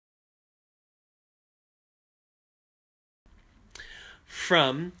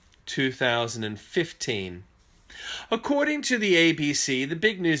from 2015. According to the ABC, the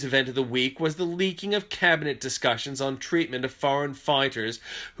big news event of the week was the leaking of cabinet discussions on treatment of foreign fighters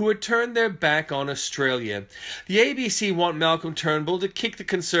who had turned their back on Australia. The ABC want Malcolm Turnbull to kick the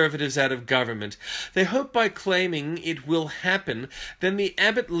Conservatives out of government. They hope by claiming it will happen, then the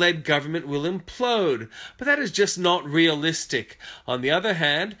Abbott-led government will implode. But that is just not realistic. On the other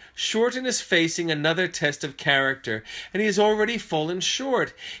hand, Shorten is facing another test of character, and he has already fallen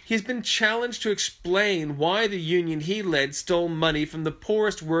short. He has been challenged to explain why the union he led stole money from the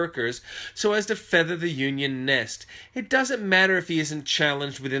poorest workers so as to feather the union nest. It doesn't matter if he isn't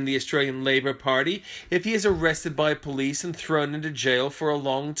challenged within the Australian Labor Party, if he is arrested by police and thrown into jail for a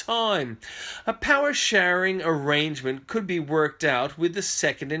long time. A power-sharing arrangement could be worked out with the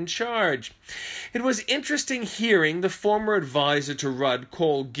second in charge. It was interesting hearing the former advisor to Rudd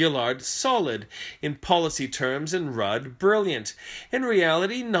call Gillard solid in policy terms and Rudd brilliant. In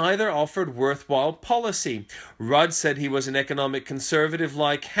reality, neither offered worthwhile policy. Rudd said he was an economic conservative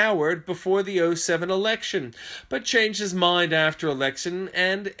like Howard before the 2007 election, but changed his mind after election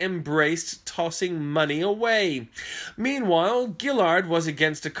and embraced tossing money away. Meanwhile, Gillard was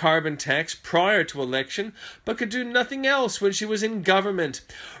against a carbon tax prior to election, but could do nothing else when she was in government.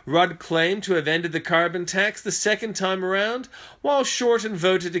 Rudd claimed to have ended the carbon tax the second time around, while Shorten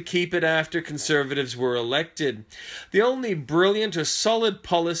voted to keep it after Conservatives were elected. The only brilliant or solid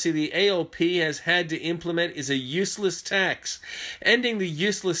policy the ALP has had to implement is a useless tax. Ending the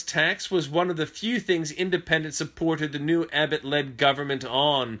useless tax was one of the few things independents supported the new Abbott-led government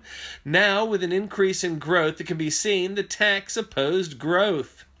on. Now, with an increase in growth that can be seen, the tax opposed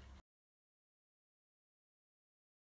growth.